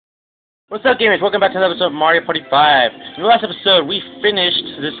What's up, gamers? Welcome back to another episode of Mario Party 5. In the last episode, we finished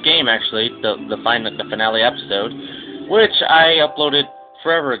this game, actually, the finale episode, which I uploaded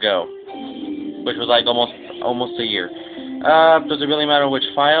forever ago, which was like almost a year. Does it really matter which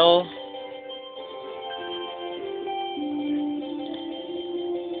file?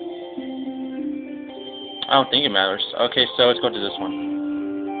 I don't think it matters. Okay, so let's go to this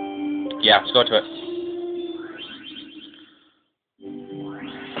one. Yeah, let's go to it.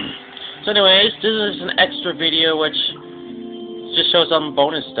 So anyways, this is an extra video which just shows some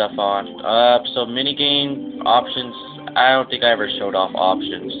bonus stuff on. So minigame options, I don't think I ever showed off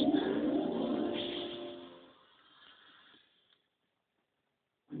options.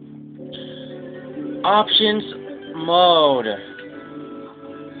 Options mode.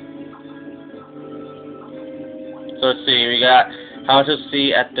 So let's see, we got how to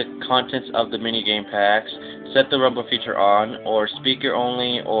see at the contents of the minigame packs, set the rumble feature on, or speaker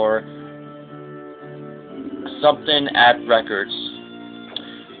only, or something at records.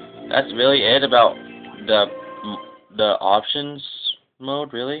 That's really it about the options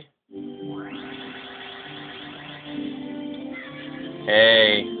mode, really?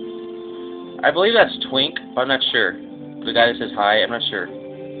 Hey. I believe that's Twink, but I'm not sure. The guy that says hi, I'm not sure.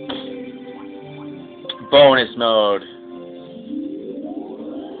 Bonus mode.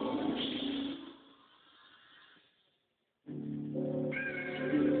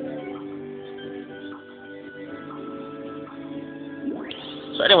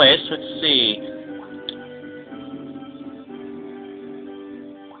 So anyways, let's see.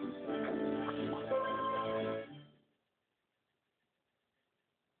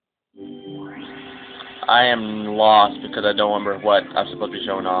 I am lost because I don't remember what I'm supposed to be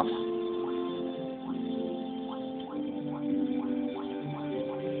showing off.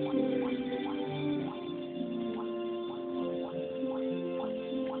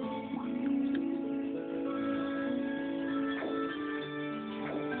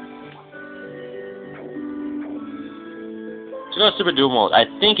 Let's go to Super Duel mode. I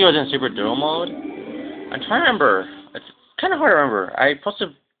think it was in Super Duel mode. I'm trying to remember. It's kind of hard to remember. I'm supposed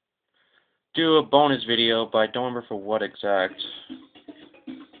to do a bonus video, but I don't remember for what exact.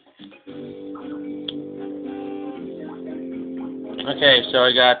 Okay, so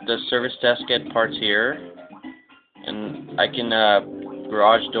I got the service desk at parts here, and I can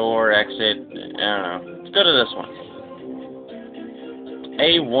garage door, exit, I don't know. Let's go to this one.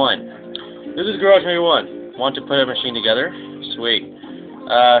 A1. This is garage A1. Want to put a machine together? Sweet.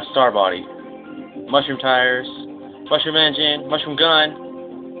 Star body. Mushroom tires. Mushroom engine. Mushroom gun.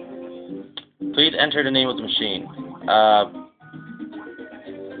 Please enter the name of the machine. I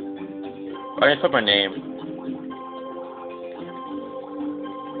didn't put my name.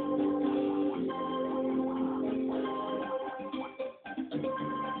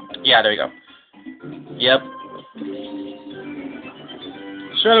 Yeah, there you go. Yep.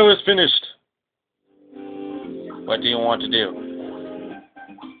 Shadow is finished. What do you want to do?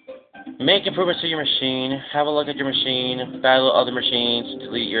 Make improvements to your machine. Have a look at your machine. Battle other machines.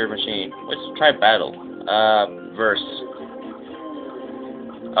 Delete your machine. Let's try battle. Verse.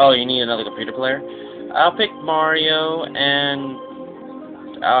 Oh, you need another computer player? I'll pick Mario,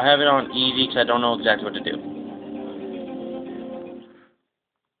 and I'll have it on easy because I don't know exactly what to do.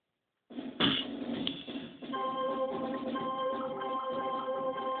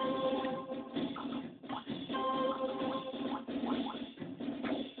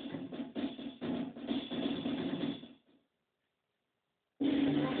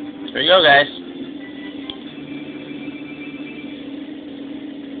 There you go, guys.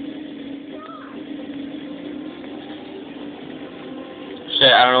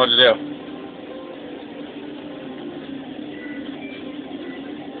 Shit, I don't know what to do.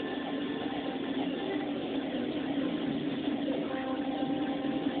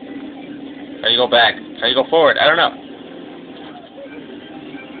 How do you go back? How do you go forward? I don't know.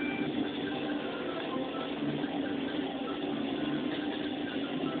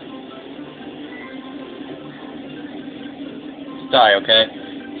 Sty, okay.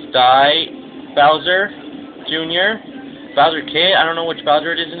 Sty, Bowser Jr., Bowser Kid, I don't know which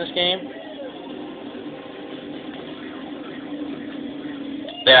Bowser it is in this game.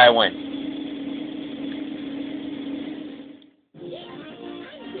 There, I win.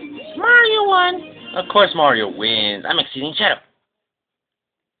 Mario won! Of course Mario wins. I'm exceeding Shadow.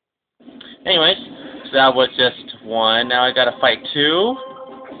 Anyways, so that was just one. Now I gotta fight two.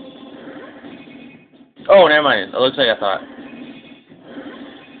 Oh, never mind. It looks like I thought.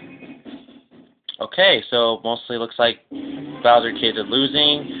 Okay, so mostly looks like Bowser Kids are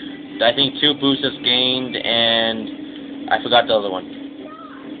losing. I think 2 boosts is gained, and I forgot the other one.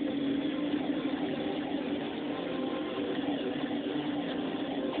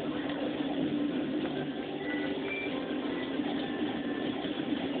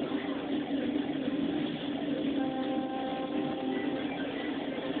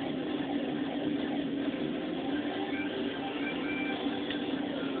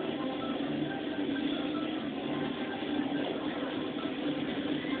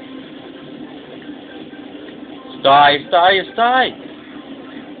 Die, die, die!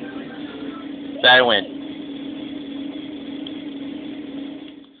 Bad win.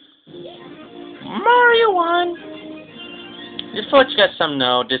 Mario won! Just to let you guys some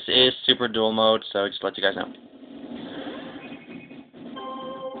know, this is Super Duel mode, so just to let you guys know.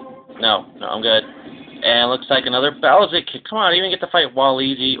 No, I'm good. And looks like another Bowser kick. Come on, even get to fight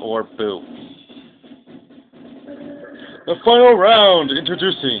Waluigi or Boo. The final round,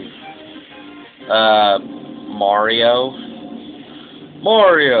 introducing Mario,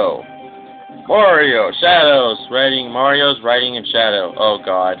 Shadows, Mario's riding in Shadow. Oh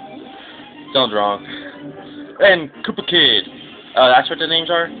god, sounds wrong. And Koopa Kid. That's what the names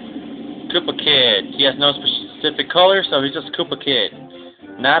are? Koopa Kid. He has no specific color, so he's just Koopa Kid.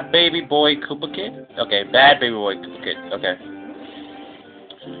 Not Baby Boy Koopa Kid? Okay, bad Baby Boy Koopa Kid. Okay.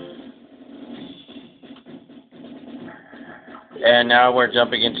 And now we're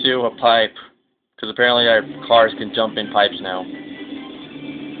jumping into a pipe. Because apparently our cars can jump in pipes now.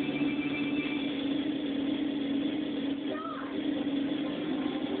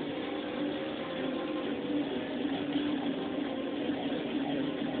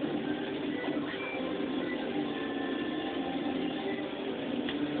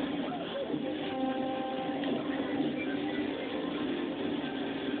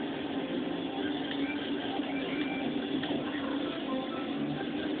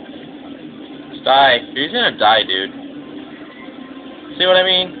 Die. You're just gonna die, dude. See what I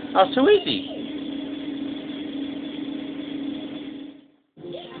mean? Oh, it's too easy.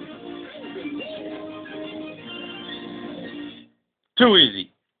 Too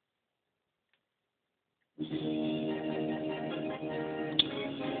easy.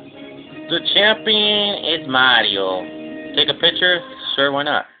 The champion is Mario. Take a picture? Sure, why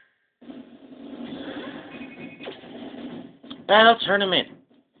not? Battle tournament.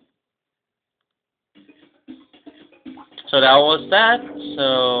 So that was that.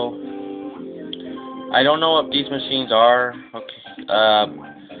 So I don't know what these machines are. Okay.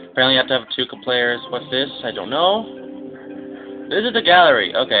 Apparently you have to have 2 players. What's this? I don't know. This is the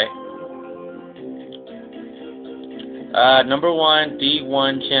gallery. Okay. Number 1,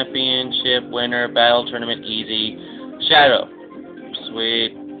 D1 championship winner, battle tournament easy. Shadow.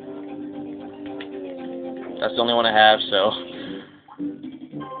 Sweet. That's the only one I have, so.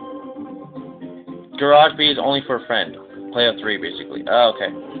 Garage B is only for a friend. Play of 3, basically. Oh, okay.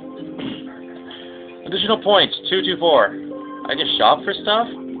 Additional points, 224. I just shop for stuff?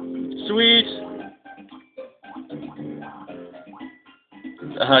 Sweet.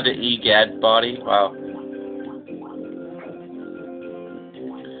 The EGAD body. Wow.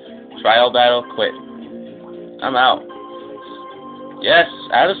 Trial battle, quit. I'm out. Yes,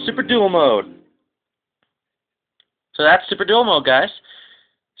 out of Super Duel mode. So that's Super Duel mode, guys.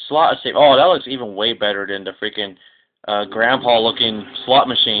 Slot save. Oh, that looks even way better than the freaking grandpa-looking slot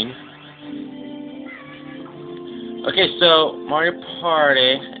machine. Okay, so Mario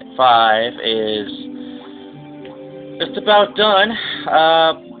Party 5 is just about done.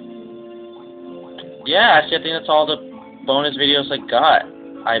 Yeah, actually, I think that's all the bonus videos I got.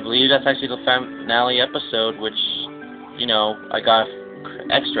 I believe that's actually the finale episode, which, you know, I got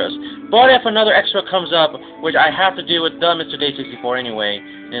extras. But if another extra comes up, which I have to do with the Mr. Day 64 anyway,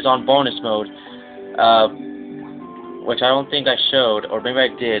 and it's on bonus mode, which I don't think I showed, or maybe I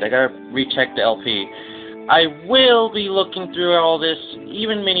did. I gotta recheck the LP. I will be looking through all this,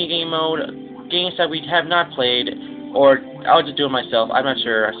 even minigame mode, games that we have not played, or I'll just do it myself. I'm not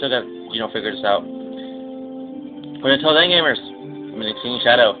sure. I still gotta, you know, figure this out. But until then, gamers, I'm Exceeding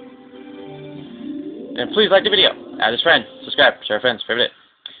Shadow. And please like the video, add a friend, subscribe, share with friends, favorite it.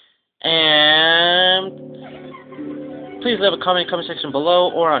 And please leave a comment in the comment section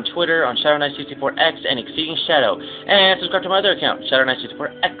below or on Twitter on ShadowKnight64X and Exceeding Shadow. And subscribe to my other account,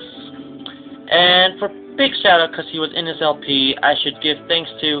 ShadowKnight64X. And for big shout out, because he was in this LP, I should give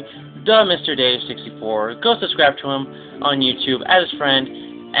thanks to the Mr. Dave64. Go subscribe to him on YouTube, add his friend,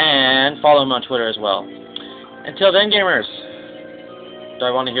 and follow him on Twitter as well. Until then, gamers, do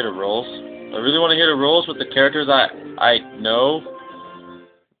I want to hear the rules? Do I really want to hear the rules with the characters I know?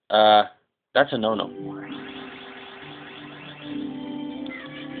 That's a no-no.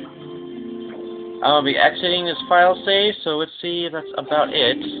 I'm going to be exiting this file save, so let's see if that's about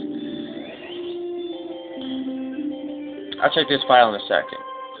it. I'll check this file in a second,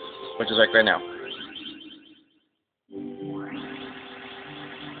 which is like right now.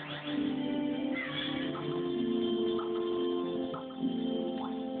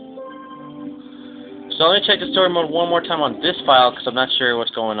 So let me check the story mode one more time on this file because I'm not sure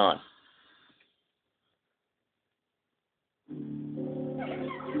what's going on.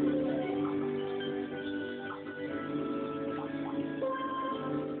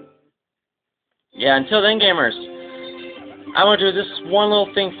 yeah, until then, gamers, I'm gonna do this one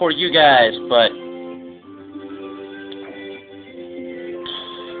little thing for you guys, but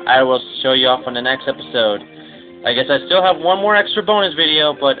I will show you off on the next episode. I guess I still have one more extra bonus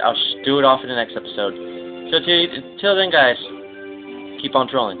video, but I'll do it off in the next episode. So till then, guys, keep on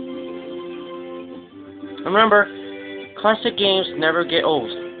trolling. Remember, classic games never get old.